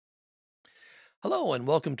Hello, and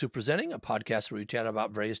welcome to Presenting, a podcast where we chat about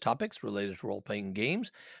various topics related to role-playing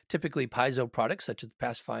games, typically Paizo products such as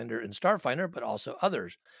Pathfinder and Starfinder, but also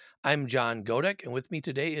others. I'm John Godek, and with me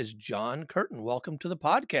today is John Curtin. Welcome to the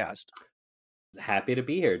podcast. Happy to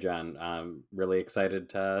be here, John. I'm really excited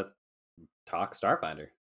to talk Starfinder.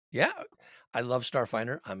 Yeah, I love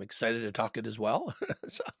Starfinder. I'm excited to talk it as well.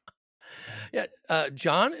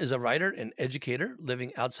 John is a writer and educator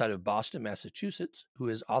living outside of Boston, Massachusetts, who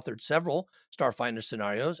has authored several Starfinder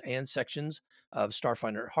scenarios and sections of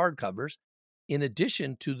Starfinder hardcovers, in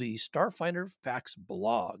addition to the Starfinder Facts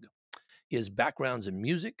blog. He has backgrounds in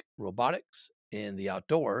music, robotics, and the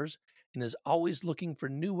outdoors, and is always looking for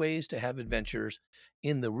new ways to have adventures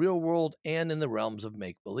in the real world and in the realms of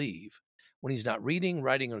make-believe. When he's not reading,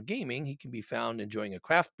 writing, or gaming, he can be found enjoying a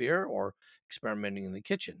craft beer or experimenting in the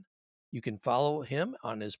kitchen. You can follow him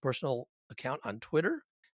on his personal account on Twitter,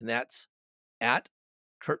 and that's at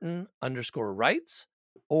Curtin_writes.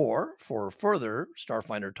 Or for further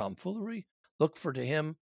Starfinder tomfoolery, look for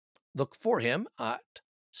him at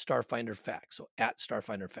Starfinder Facts. So at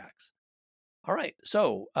Starfinder Facts. All right.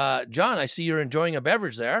 So, John, I see you're enjoying a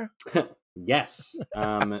beverage there. Yes.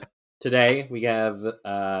 Today we have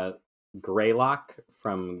Greylock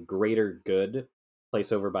from Greater Good,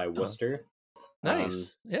 place over by Worcester.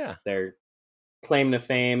 Nice. Yeah. Their claim to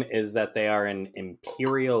fame is that they are an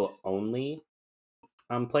Imperial only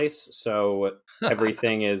place. So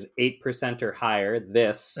everything is 8% or higher.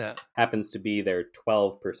 This happens to be their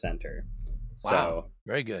 12%er. So wow.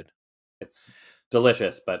 Very good. It's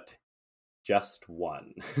delicious, but just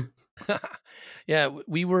one. Yeah,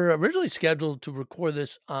 we were originally scheduled to record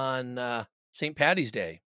this on St. Patty's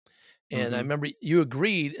Day. And I remember you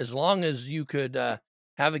agreed as long as you could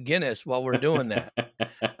have a Guinness while we're doing that.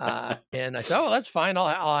 And I said, oh, that's fine.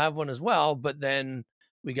 I'll have one as well. But then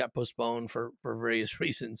we got postponed for various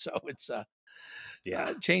reasons. So it's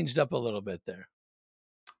changed up a little bit there.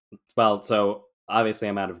 Well, so obviously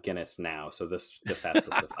I'm out of Guinness now. So this just has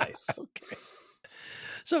to suffice. Okay.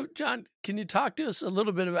 So, John, can you talk to us a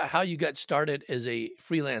little bit about how you got started as a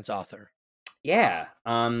freelance author? Yeah.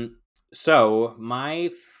 So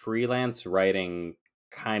my freelance writing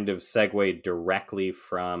kind of segued directly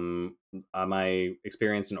from my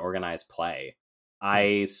experience in organized play.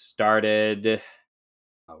 I started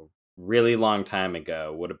a really long time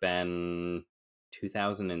ago, would have been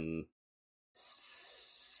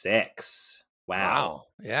 2006. Wow.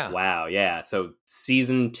 Yeah. Wow. Yeah. So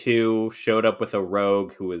season 2 showed up with a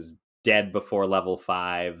rogue who was dead before level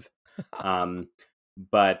 5.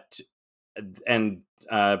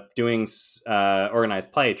 Doing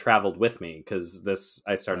organized play traveled with me because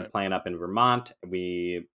I started playing up in Vermont.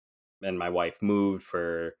 We and my wife moved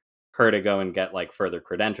for her to go and get like further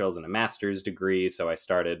credentials and a master's degree. So I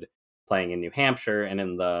started playing in New Hampshire and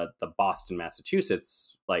in the Boston,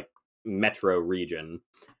 Massachusetts, like metro region.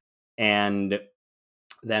 And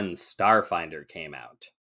then Starfinder came out,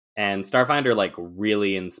 and Starfinder like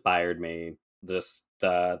really inspired me. Just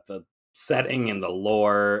the setting and the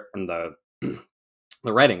lore and the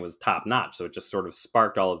writing was top notch. So it just sort of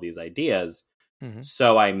sparked all of these ideas.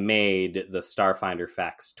 So I made the Starfinder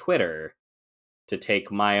Facts Twitter to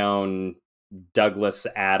take my own Douglas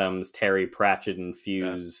Adams, Terry Pratchett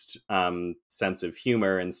infused sense of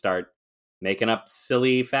humor and start making up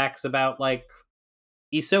silly facts about like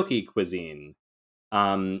Isoki cuisine.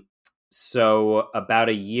 So about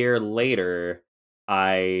a year later,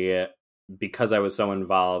 because I was so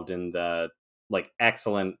involved in the like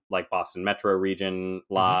excellent like Boston Metro Region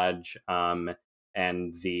Lodge,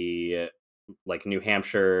 and the like New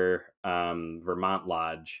Hampshire, Vermont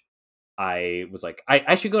Lodge, I was like,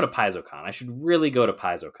 I should go to PaizoCon. I should really go to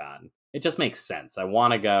PaizoCon. It just makes sense. I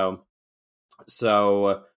want to go.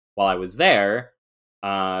 So while I was there,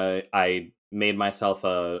 I made myself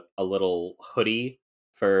a little hoodie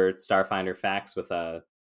for Starfinder Facts with a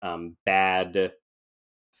bad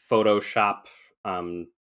Photoshop,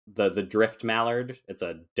 the drift mallard. It's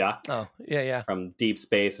a duck from deep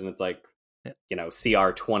space, and it's like,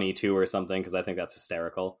 CR22 or something, because I think that's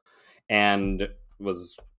hysterical. And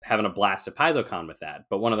was having a blast at PaizoCon with that.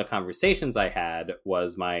 But one of the conversations I had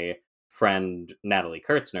was my friend Natalie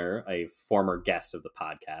Kurtzner, a former guest of the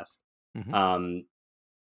podcast,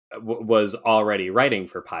 was already writing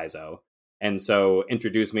for Paizo, and so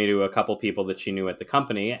introduced me to a couple people that she knew at the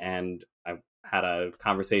company. And I had a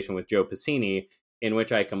conversation with Joe Piscini in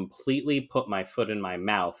which I completely put my foot in my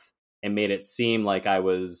mouth and made it seem like I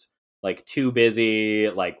was like too busy,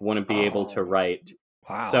 like wouldn't be able to write.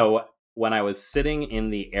 Wow. So when I was sitting in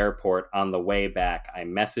the airport on the way back, I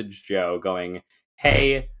messaged Joe going,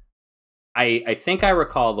 hey, I think I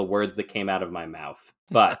recall the words that came out of my mouth,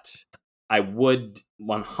 but I would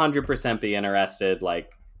 100% be interested.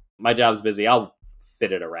 Like, my job's busy, I'll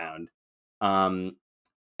fit it around.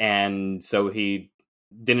 And so he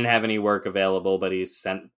didn't have any work available, but he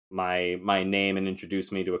sent my name and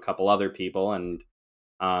introduced me to a couple other people, and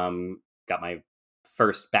got my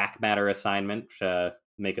first back matter assignment to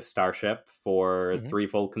make a starship for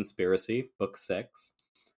Threefold Conspiracy, book 6.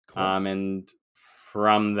 Cool. And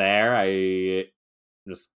from there, I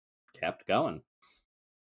just kept going.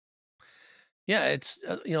 Yeah, it's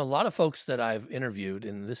a lot of folks that I've interviewed,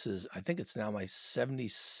 and I think it's now my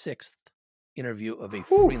 76th interview of a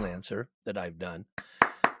freelancer that I've done.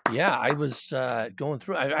 Yeah, I was going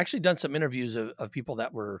through. I've actually done some interviews of people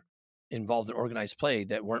that were involved in organized play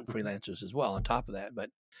that weren't freelancers as well. On top of that, but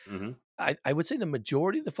I would say the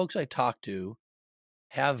majority of the folks I talk to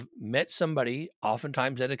have met somebody,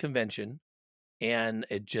 oftentimes at a convention, and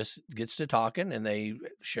it just gets to talking, and they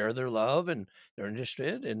share their love, and they're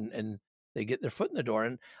interested, and they get their foot in the door.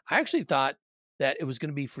 And I actually thought that it was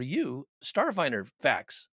going to be for you, Starfinder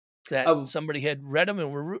facts, that somebody had read them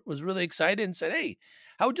and was really excited and said, "Hey,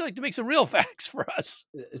 how would you like to make some real facts for us?"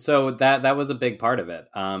 So that was a big part of it.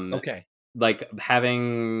 Okay. Like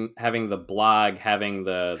having the blog, having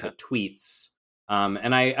the tweets.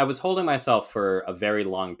 And I was holding myself for a very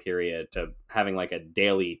long period to having like a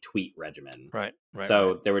daily tweet regimen. Right.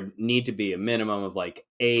 So there would need to be a minimum of like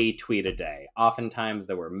a tweet a day. Oftentimes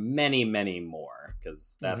there were many, many more,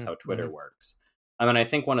 because that's how Twitter works. I mean, I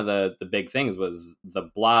think one of the big things was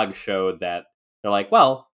the blog showed that they're like,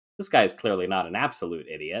 well, this guy's clearly not an absolute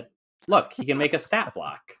idiot. Look, he can make a stat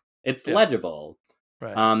block. It's legible.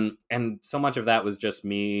 Right. And so much of that was just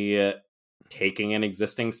me taking an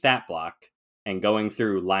existing stat block and going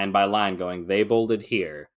through line by line, going, they bolded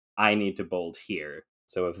here, I need to bold here.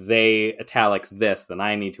 So if they italics this, then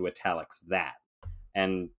I need to italics that.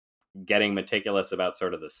 And getting meticulous about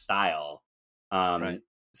sort of the style.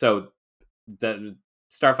 So the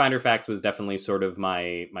Starfinder Facts was definitely sort of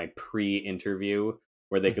my pre-interview,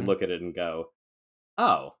 where they could look at it and go,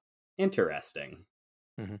 oh, interesting.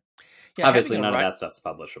 Yeah, obviously none of that stuff's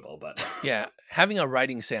publishable, but yeah, having a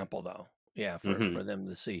writing sample though, for them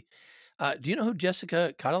to see. Do you know who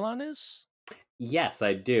Jessica Catalan is? Yes,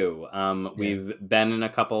 I do. We've been in a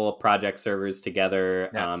couple of project servers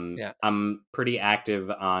together. I'm pretty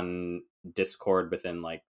active on Discord within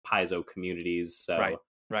like Paizo communities. So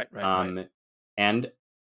right. And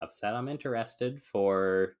I've said I'm interested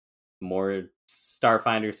for more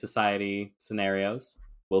Starfinder Society scenarios.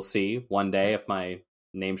 We'll see one day if my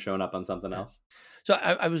name's showing up on something else. So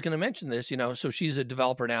I was going to mention this, so she's a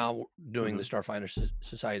developer now doing the Starfinder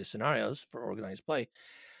Society scenarios for organized play.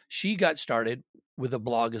 She got started with a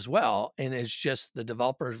blog as well, and it's just the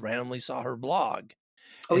developers randomly saw her blog.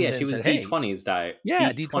 Oh yeah, she was D20's diary.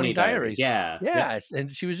 Yeah, D20 Diaries. Yeah.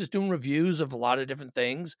 And she was just doing reviews of a lot of different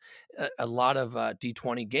things, a lot of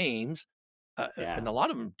D20 games, and a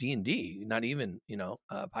lot of them D&D, not even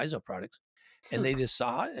Paizo products. And they just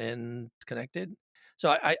saw it and connected.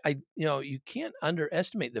 So I you can't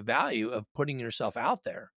underestimate the value of putting yourself out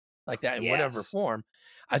there like that in whatever form.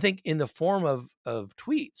 I think in the form of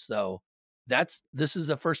tweets, though, this is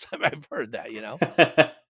the first time I've heard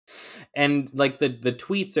that, And like the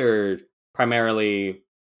tweets are primarily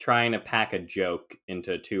trying to pack a joke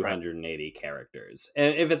into 280 characters.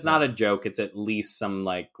 And if it's not a joke, it's at least some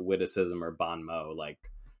like witticism or bon mot, like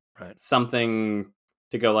something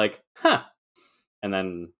to go like, huh, and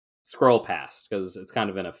then scroll past, because it's kind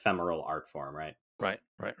of an ephemeral art form, right? Right.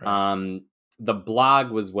 The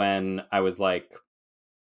blog was when I was like,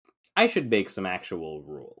 I should make some actual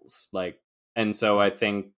rules. Like, and so I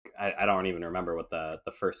think I don't even remember what the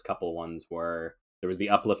first couple ones were. There was the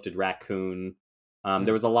uplifted raccoon.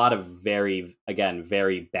 There was a lot of very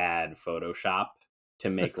bad Photoshop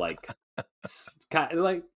to make like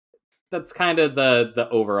like that's kind of the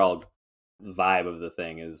overall vibe of the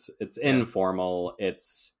thing. Is it's informal.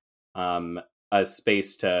 It's a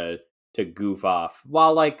space to goof off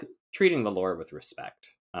while like treating the lore with respect.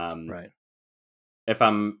 If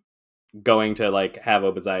I'm going to like have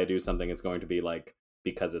Obadiah do something, it's going to be like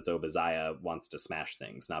because it's Obadiah wants to smash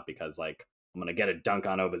things, not because like I'm gonna get a dunk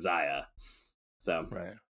on Obadiah. So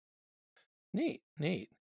neat.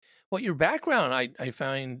 Well, your background I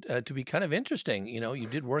find to be kind of interesting. You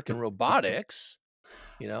did work in robotics,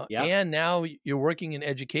 and now you're working in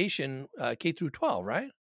education, K through 12,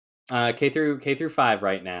 right? K through 5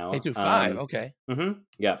 right now. K through 5, okay.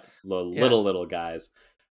 Yep, little guys.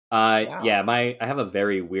 Wow. Yeah, I have a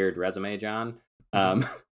very weird resume, John.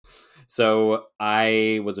 So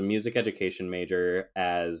I was a music education major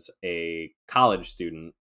as a college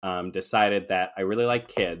student. Decided that I really like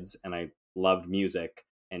kids and I loved music,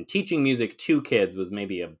 and teaching music to kids was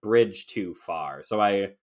maybe a bridge too far. So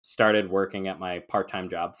I started working at my part-time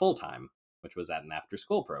job full-time, which was at an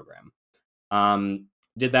after-school program.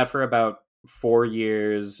 Did that for about 4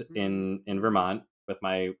 years in Vermont with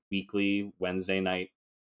my weekly Wednesday night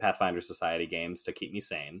Pathfinder Society games to keep me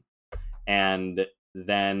sane. And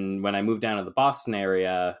then when I moved down to the Boston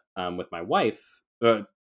area with my wife,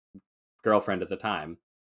 girlfriend at the time,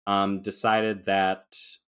 decided that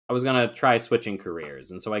I was going to try switching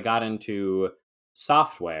careers. And so I got into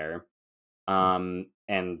software and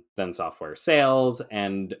then software sales,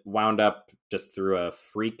 and wound up just through a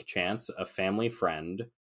freak chance. A family friend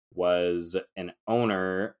was an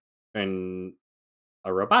owner in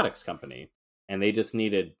a robotics company, and they just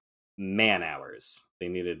needed man hours. They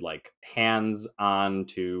needed like hands on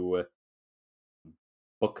to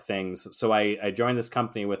book things. So I joined this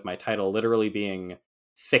company with my title literally being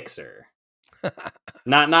fixer.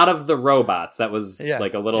 Not of the robots. That was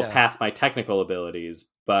like a little past my technical abilities,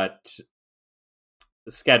 but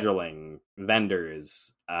scheduling,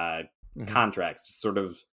 vendors, contracts, just sort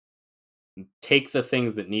of take the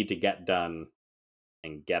things that need to get done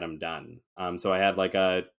and get them done. So I had like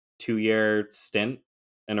a 2-year stint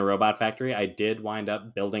in a robot factory. I did wind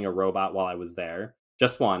up building a robot while I was there.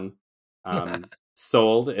 Just one.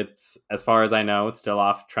 Sold. It's, as far as I know, still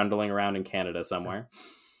off trundling around in Canada somewhere.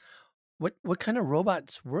 What kind of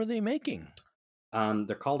robots were they making?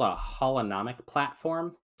 They're called a holonomic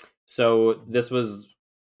platform. So this was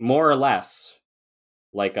more or less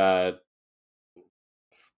like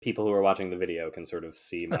people who are watching the video can sort of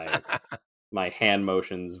see my my hand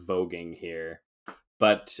motions voguing here.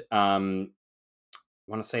 But I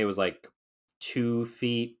want to say it was like 2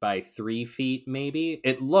 feet by 3 feet, maybe.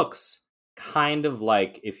 It looks kind of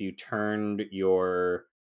like if you turned your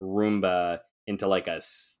Roomba into like a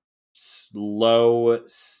slow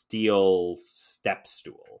steel step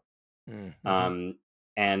stool. Mm-hmm.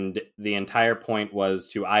 And the entire point was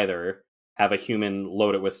to either have a human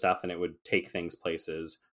load it with stuff and it would take things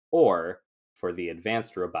places, or for the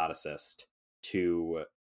advanced roboticist to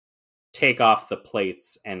take off the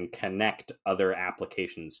plates and connect other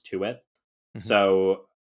applications to it. Mm-hmm. So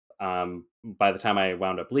by the time I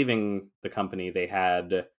wound up leaving the company, they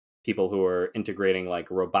had people who were integrating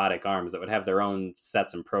like robotic arms that would have their own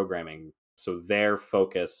sets and programming. So their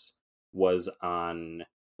focus was on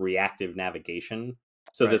reactive navigation.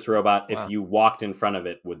 So this robot, if you walked in front of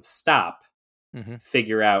it, would stop,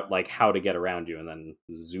 figure out like how to get around you, and then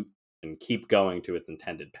zoop and keep going to its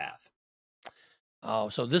intended path. Oh,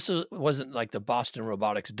 so this wasn't like the Boston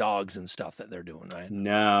Robotics dogs and stuff that they're doing, right?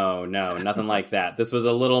 No, nothing like that. This was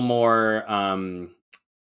a little more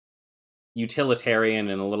utilitarian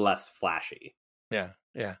and a little less flashy. Yeah.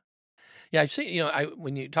 I see.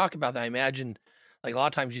 When you talk about that, I imagine like a lot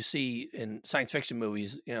of times you see in science fiction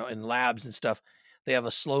movies, in labs and stuff, they have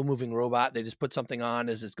a slow moving robot. They just put something on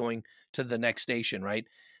as it's going to the next station, right?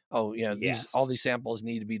 Oh, all these samples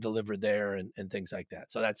need to be delivered there and things like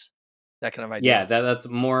that. So that's that kind of idea. Yeah, that's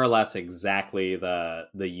more or less exactly the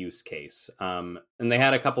use case. And they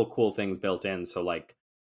had a couple cool things built in. So like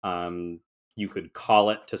you could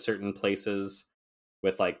call it to certain places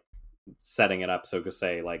with like setting it up. So to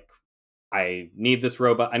say like, I need this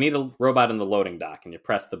robot. I need a robot in the loading dock, and you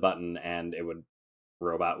press the button and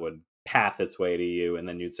robot would path its way to you. And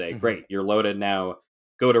then you'd say, great, you're loaded now.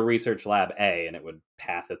 Go to research lab A, and it would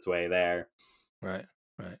path its way there. Right.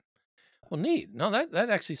 Well, neat. No, that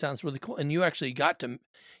actually sounds really cool. And you actually got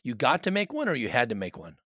to make one, or you had to make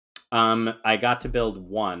one? I got to build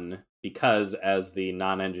one because as the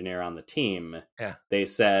non-engineer on the team, they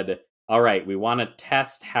said, all right, we want to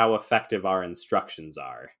test how effective our instructions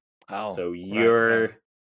are. Oh, so you're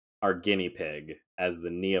our guinea pig as the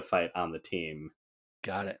neophyte on the team.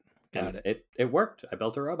 Got it. It worked. I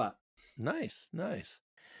built a robot. Nice.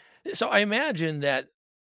 So I imagine that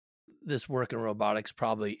this work in robotics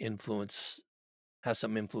probably has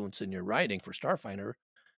some influence in your writing for Starfinder.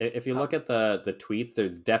 If you look at the tweets,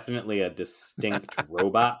 there's definitely a distinct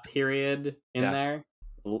robot period in there.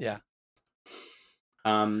 Yeah.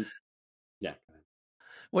 Yeah.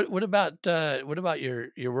 What about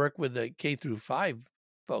your work with the K through 5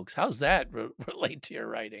 folks? How's that relate to your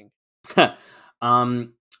writing?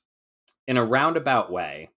 In a roundabout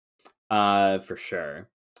way, for sure.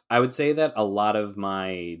 I would say that a lot of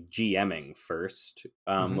my GMing first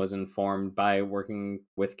was informed by working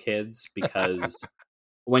with kids, because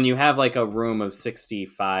when you have like a room of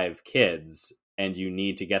 65 kids and you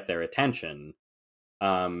need to get their attention,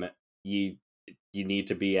 you need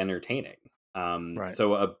to be entertaining.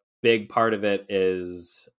 So a big part of it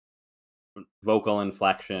is vocal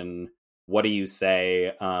inflection. What do you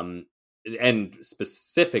say? and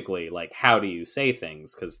specifically, like, how do you say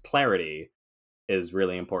things? Because clarity is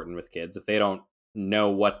really important with kids. If they don't know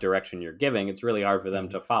what direction you're giving, it's really hard for them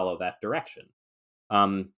Mhm. to follow that direction.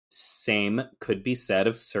 Same could be said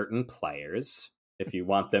of certain players. If you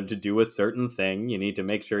want them to do a certain thing, you need to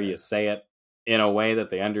make sure Yeah. you say it in a way that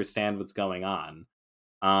they understand what's going on.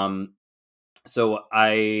 Um, so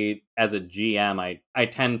I, as a GM, I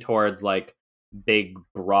tend towards like big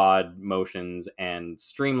broad motions and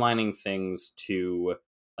streamlining things to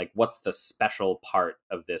like what's the special part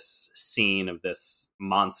of this scene, of this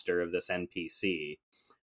monster, of this NPC.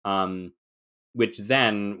 um which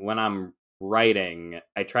then when I'm writing,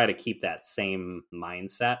 I try to keep that same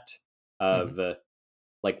mindset Mhm. of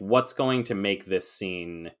like what's going to make this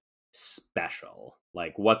scene special,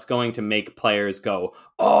 like what's going to make players go,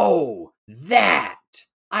 oh, that,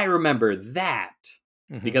 I remember that.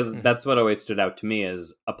 Mhm. Because Mhm. that's what always stood out to me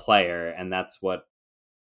as a player, and that's what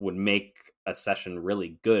would make a session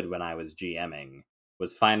really good when I was GMing,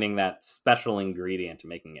 was finding that special ingredient to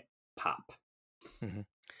making it pop. Mhm.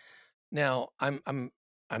 Now,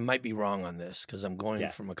 I might be wrong on this because I'm going Yeah.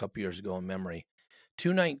 from a couple years ago in memory.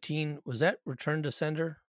 219, was that Return to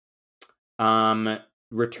Sender? Um, Or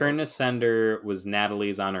Return to Sender was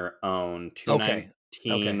Natalie's on her own. okay. Okay.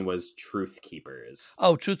 219 was Truth Keepers.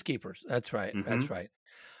 Oh, Truth Keepers. That's right. Mm-hmm. That's right.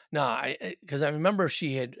 No, because I remember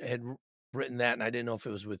she had written that, and I didn't know if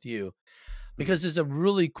it was with you Mm-hmm. because there's a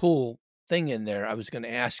really cool thing in there. I was going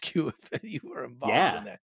to ask you if you were involved Yeah. in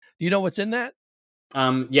that. Do you know what's in that?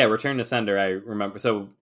 Yeah, Return to Sender, I remember. So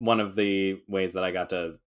one of the ways that I got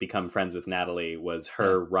to become friends with Natalie was Yeah.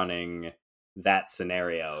 her running that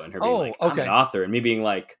scenario and her being Oh, like, I'm an okay. author, and me being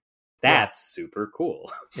like, Yeah. that's super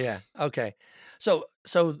cool. Yeah. Okay. So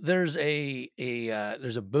there's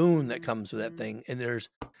there's a boon that comes with that thing, and there's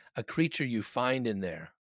a creature you find in there.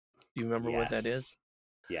 Do you remember what that is?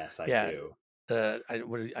 Yes. Yes, I Yeah. do.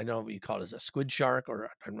 I know what you call it, is a squid shark, or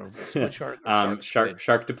I don't know if it's a squid shark or shark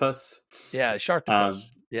squid. Sharktopus. Yeah, Um, sharktopus.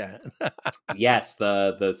 Yeah. Yes,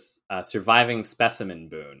 the surviving specimen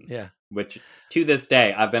boon, Yeah. which to this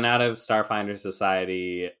day I've been out of Starfinder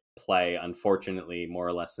Society play, unfortunately, more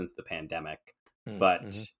or less since the pandemic, but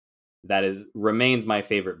Mm-hmm. that is remains my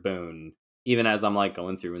favorite boon. Even as I'm like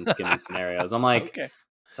going through and skimming scenarios, I'm like, Okay. Yeah.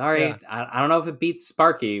 sorry, I don't know if it beats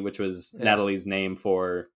Sparky, which was Yeah. Natalie's name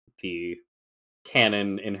for the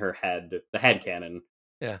cannon in her head, the head cannon,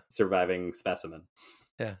 Yeah. surviving specimen.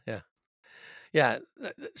 Yeah. Yeah. Yeah.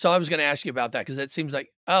 So I was going to ask you about that because it seems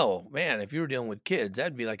like, oh man, if you were dealing with kids,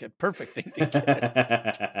 that'd be like a perfect thing to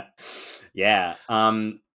get. Yeah.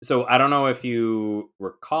 So I don't know if you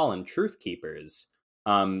recall in Truth Keepers,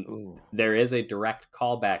 Ooh. there is a direct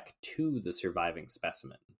callback to the surviving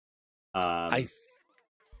specimen. I th- Um,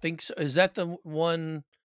 think so. Is that the one?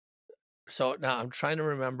 So now I'm trying to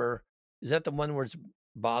remember. Is that the one where it's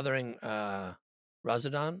bothering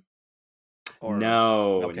Razadon? Or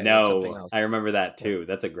okay, that's something no, else. I remember that Yeah, too.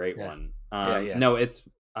 That's a great yeah, one. yeah, yeah. No, it's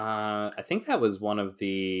I think that was one of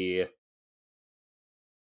the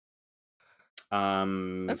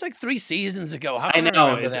um That's like 3 seasons ago. How I can I know,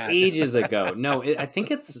 remember it's that? ages ago. No, I Uh, think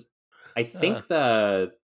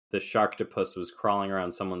the Sharktopus was crawling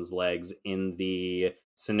around someone's legs in the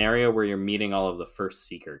scenario where you're meeting all of the first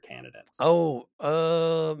seeker candidates.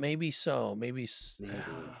 oh, maybe so. Maybe Maybe.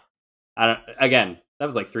 I don't, again, that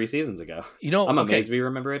was like 3 seasons ago. I'm okay. amazed we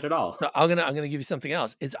remember it at all. So I'm gonna give you something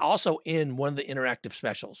else. It's also in one of the interactive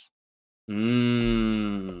specials.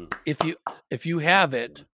 Mm. If you if you have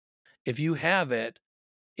it, if you have it,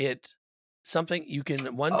 it something you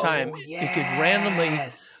can one time Oh, it could randomly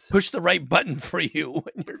yes. push the right button for you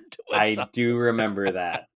when you're doing I do something. remember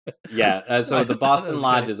that. Yeah, So I so the thought that Boston was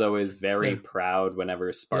Lodge great. is always very Yeah, proud whenever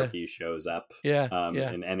yeah, Sparky shows up yeah,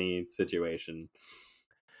 yeah. in any situation.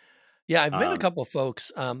 Yeah, I've met a Um, couple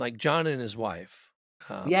folks, like John and his wife.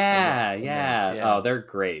 I met yeah, from them. yeah. Yeah, Oh, they're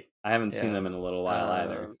great. I haven't seen yeah. them in a little while Uh,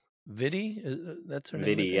 either. Vidi, that's her name, I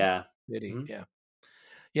Vidi, think. yeah. Vidi, Mhm. yeah,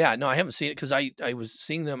 yeah. No, I haven't seen it because I was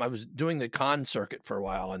seeing them. I was doing the con circuit for a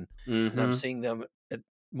while, and I'm Mhm. seeing them at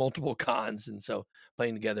multiple cons, and so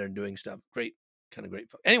playing together and doing stuff. Great, kind of great.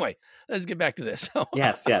 Anyway, let's get back to this.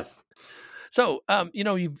 Yes, yes. So,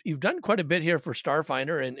 you've done quite a bit here for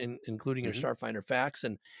Starfinder, and including your Mhm. Starfinder facts,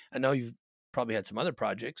 and I know you've probably had some other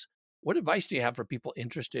projects. What advice do you have for people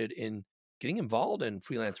interested in getting involved in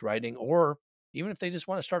freelance writing, or even if they just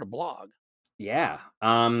want to start a blog? Yeah.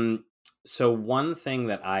 So one thing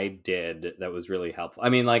that I did that was really helpful. I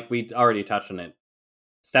mean, like we already touched on it.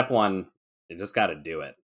 Step 1, you just got to do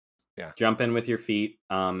it. Yeah. Jump in with your feet.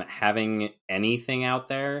 Having anything out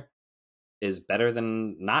there is better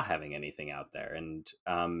than not having anything out there. And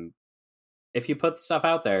if you put stuff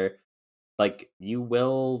out there, like you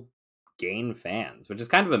will gain fans, which is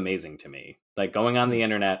kind of amazing to me. Like going on the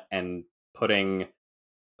internet and putting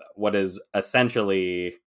what is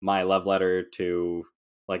essentially my love letter to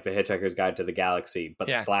like the Hitchhiker's Guide to the Galaxy, but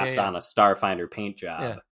slapped on a Starfinder paint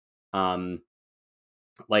job.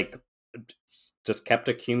 Like just kept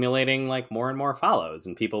accumulating like more and more follows,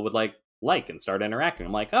 and people would like and start interacting.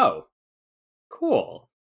 I'm like, oh, cool.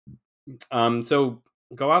 So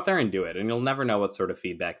go out there and do it, and you'll never know what sort of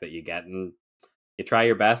feedback that you get, and you try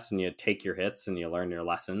your best and you take your hits and you learn your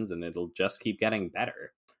lessons, and it'll just keep getting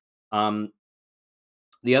better.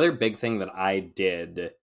 The other big thing that I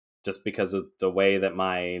did, just because of the way that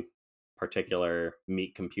my particular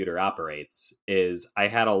meat computer operates, is I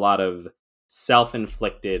had a lot of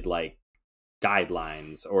self-inflicted like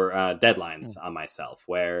guidelines or deadlines on myself,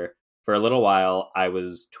 where for a little while I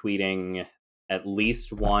was tweeting at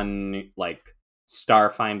least one like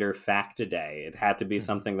Starfinder fact a day. It had to be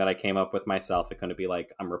something that I came up with myself. It couldn't be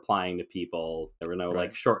like I'm replying to people. There were no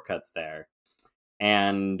like shortcuts there.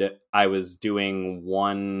 And I was doing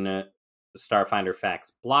one Starfinder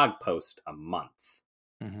facts blog post a month.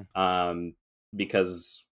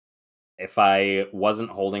 Because if I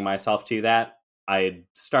wasn't holding myself to that, I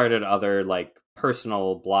started other like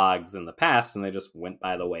personal blogs in the past and they just went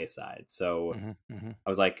by the wayside. So I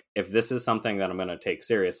was like, if this is something that I'm going to take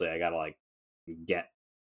seriously, I got to like get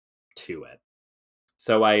to it.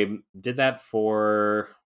 So I did that for,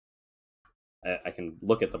 I can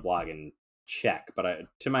look at the blog and check, but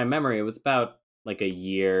to my memory, it was about like a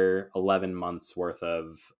year, 11 months worth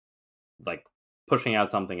of like pushing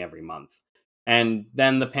out something every month. And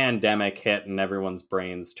then the pandemic hit and everyone's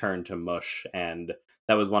brains turned to mush. And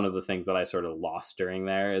that was one of the things that I sort of lost during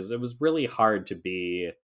there, is it was really hard to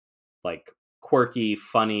be like quirky,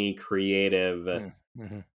 funny, creative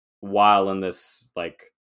while in this like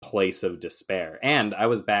place of despair. And I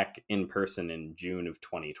was back in person in June of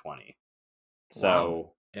 2020.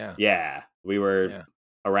 So yeah, we were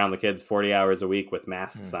around the kids 40 hours a week with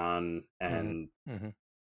masks on and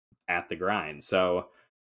at the grind. So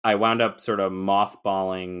I wound up sort of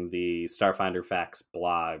mothballing the Starfinder Facts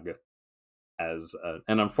blog as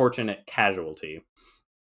an unfortunate casualty.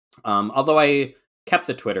 Although I kept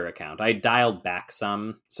the Twitter account, I dialed back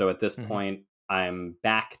some. So at this point, I'm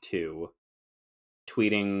back to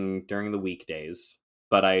tweeting during the weekdays,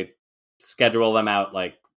 but I schedule them out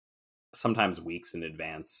like sometimes weeks in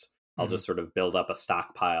advance. I'll just sort of build up a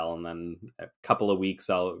stockpile, and then a couple of weeks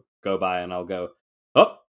I'll go by and I'll go,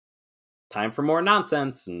 oh, time for more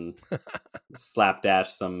nonsense, and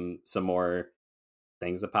slapdash some more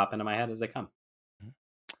things that pop into my head as they come.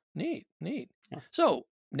 Neat. Yeah. So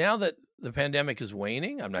now that the pandemic is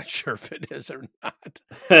waning, I'm not sure if it is or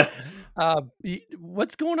not.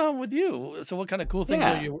 What's going on with you? So what kind of cool things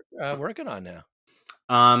are you working on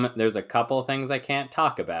now? There's a couple things I can't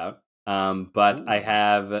talk about. But I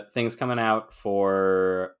have things coming out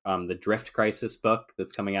for the Drift Crisis book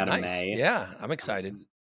that's coming out in May. Yeah, I'm excited.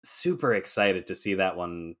 Super excited to see that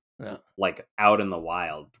one like out in the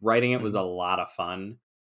wild. Writing it was a lot of fun.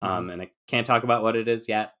 And I can't talk about what it is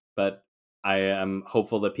yet, but I am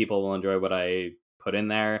hopeful that people will enjoy what I put in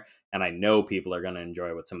there. And I know people are going to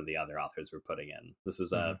enjoy what some of the other authors were putting in. This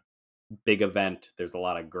is a big event. There's a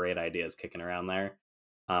lot of great ideas kicking around there.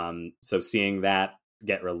 So seeing that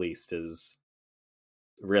get released is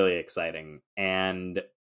really exciting. And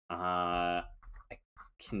I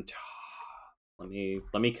can let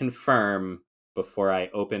me confirm before I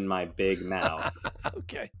open my big mouth.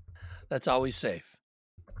 Okay, that's always safe.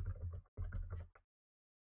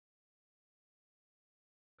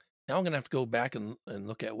 Now I'm gonna have to go back and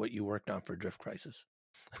look at what you worked on for Drift Crisis.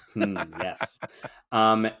 Yes.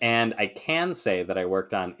 And I can say that I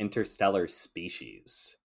worked on Interstellar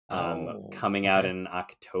Species. Coming out in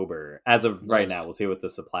October. As of right now, we'll see what the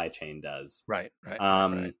supply chain does. Right.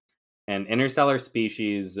 And Interstellar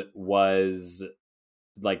Species was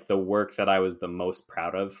like the work that I was the most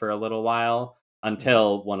proud of for a little while,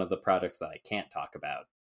 until one of the projects that I can't talk about.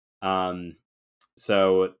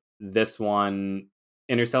 So this one,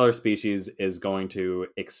 Interstellar Species, is going to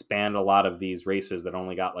expand a lot of these races that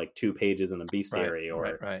only got like 2 pages in the bestiary,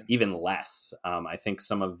 or even less. I think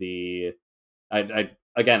some of the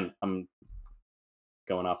Again, I'm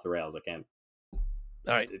going off the rails. I can't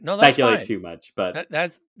speculate too much, but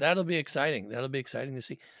that'll be exciting. That'll be exciting to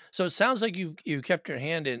see. So it sounds like you kept your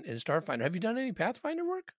hand in Starfinder. Have you done any Pathfinder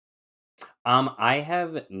work? I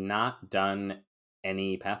have not done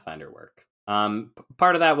any Pathfinder work.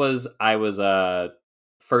 Part of that was I was a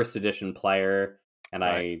first edition player, and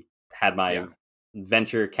I had my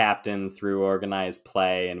venture captain through organized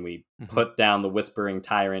play, and we put down the Whispering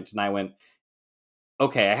Tyrant, and I went,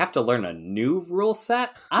 okay, I have to learn a new rule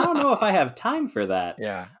set. I don't know if I have time for that.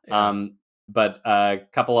 Yeah. But a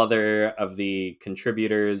couple other of the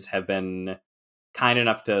contributors have been kind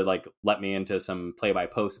enough to like let me into some play by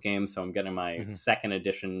post games, so I'm getting my second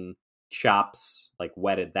edition chops like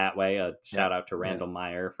wetted that way. A shout out to Randall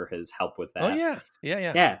Meyer for his help with that. Oh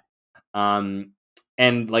yeah.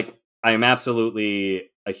 And like I am absolutely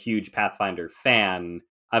a huge Pathfinder fan.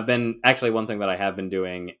 I've been actually one thing that I have been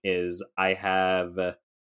doing is I have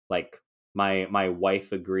like my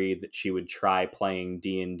wife agreed that she would try playing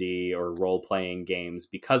D&D or role playing games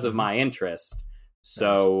because of my interest.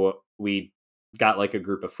 So we got like a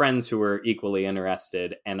group of friends who were equally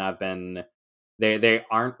interested, and I've been they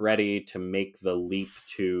aren't ready to make the leap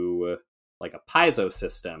to like a Paizo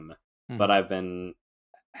system, but I've been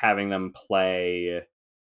having them play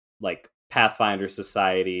like Pathfinder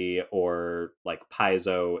Society or like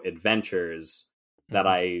Paizo Adventures that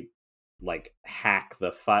I like hack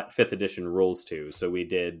the 5th edition rules to. So we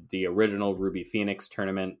did the original Ruby Phoenix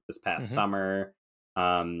tournament this past summer.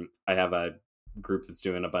 I have a group that's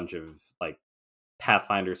doing a bunch of like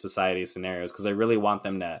Pathfinder Society scenarios because I really want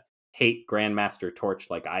them to hate Grandmaster Torch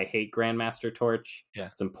like I hate Grandmaster Torch.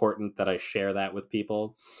 It's important that I share that with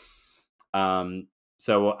people.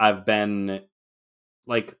 So I've been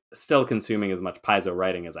like still consuming as much Paizo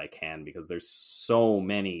writing as I can because there's so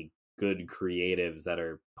many good creatives that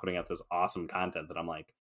are putting out this awesome content that I'm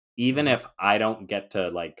like, even if I don't get to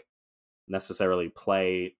like necessarily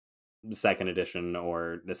play the 2nd edition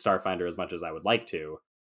or the Starfinder as much as I would like to,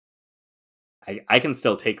 I can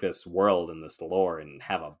still take this world and this lore and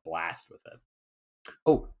have a blast with it.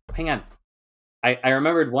 Oh, hang on. I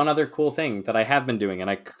remembered one other cool thing that I have been doing and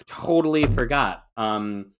I totally forgot.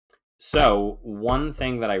 So one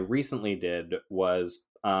thing that I recently did was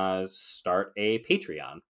start a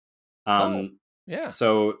Patreon.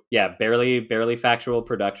 So yeah, Barely Factual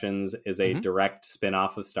Productions is a direct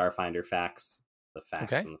spin-off of Starfinder Facts. The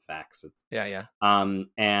facts and the facts.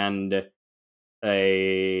 And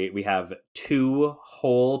we have 2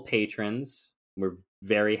 whole patrons. We're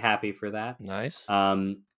very happy for that. Nice.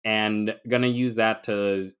 And gonna use that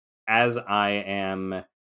to, as I am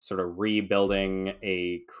sort of rebuilding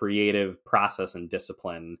a creative process and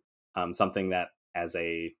discipline, something that as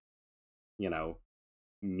a,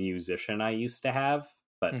 musician I used to have,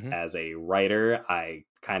 but as a writer, I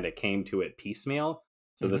kind of came to it piecemeal.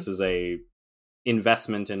 So this is a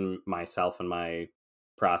investment in myself and my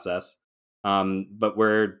process. But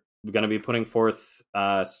we're going to be putting forth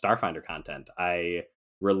Starfinder content. I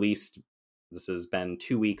released, this has been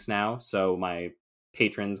 2 weeks now, so my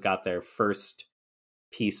patrons got their first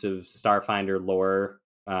piece of Starfinder lore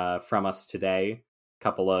from us today. A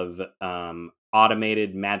couple of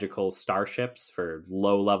automated magical starships for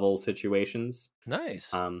low-level situations.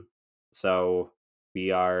 Nice. So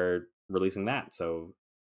we are releasing that. So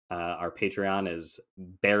our Patreon is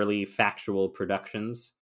Barely Factual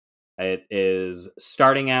Productions. It is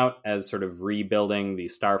starting out as sort of rebuilding the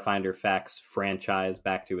Starfinder Facts franchise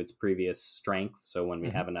back to its previous strength. So when we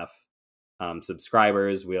have enough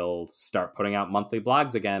subscribers, we'll start putting out monthly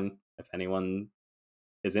blogs again. If anyone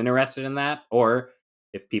is interested in that, or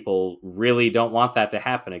if people really don't want that to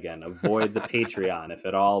happen again, avoid the Patreon if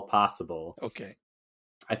at all possible. Okay.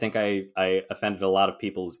 I think I offended a lot of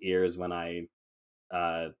people's ears when I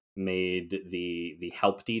made the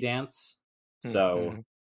Help D dance. So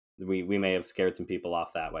we may have scared some people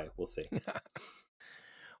off that way. We'll see.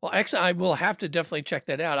 Well, excellent. I will have to definitely check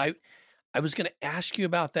that out. I was going to ask you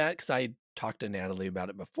about that because I talked to Natalie about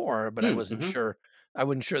it before, but I wasn't sure. I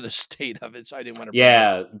wasn't sure the state of it, so I didn't want to.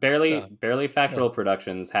 Yeah, Barely Factual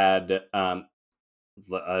Productions had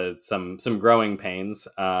some growing pains.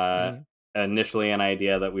 Initially, an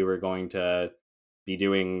idea that we were going to be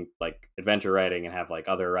doing like adventure writing and have like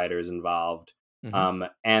other writers involved.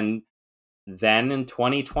 And then in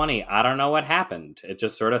 2020, I don't know what happened. It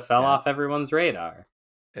just sort of fell off everyone's radar.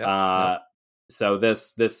 So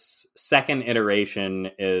this second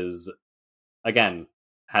iteration is, again,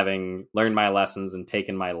 having learned my lessons and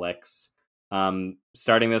taken my licks.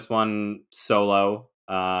 Starting this one solo.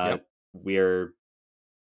 We're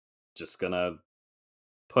just gonna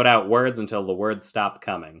put out words until the words stop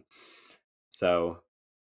coming. So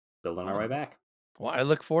building our way back. Well, I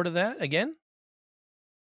look forward to that. Again,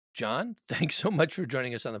 John, thanks so much for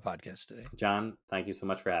joining us on the podcast today. John, thank you so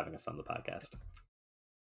much for having us on the podcast.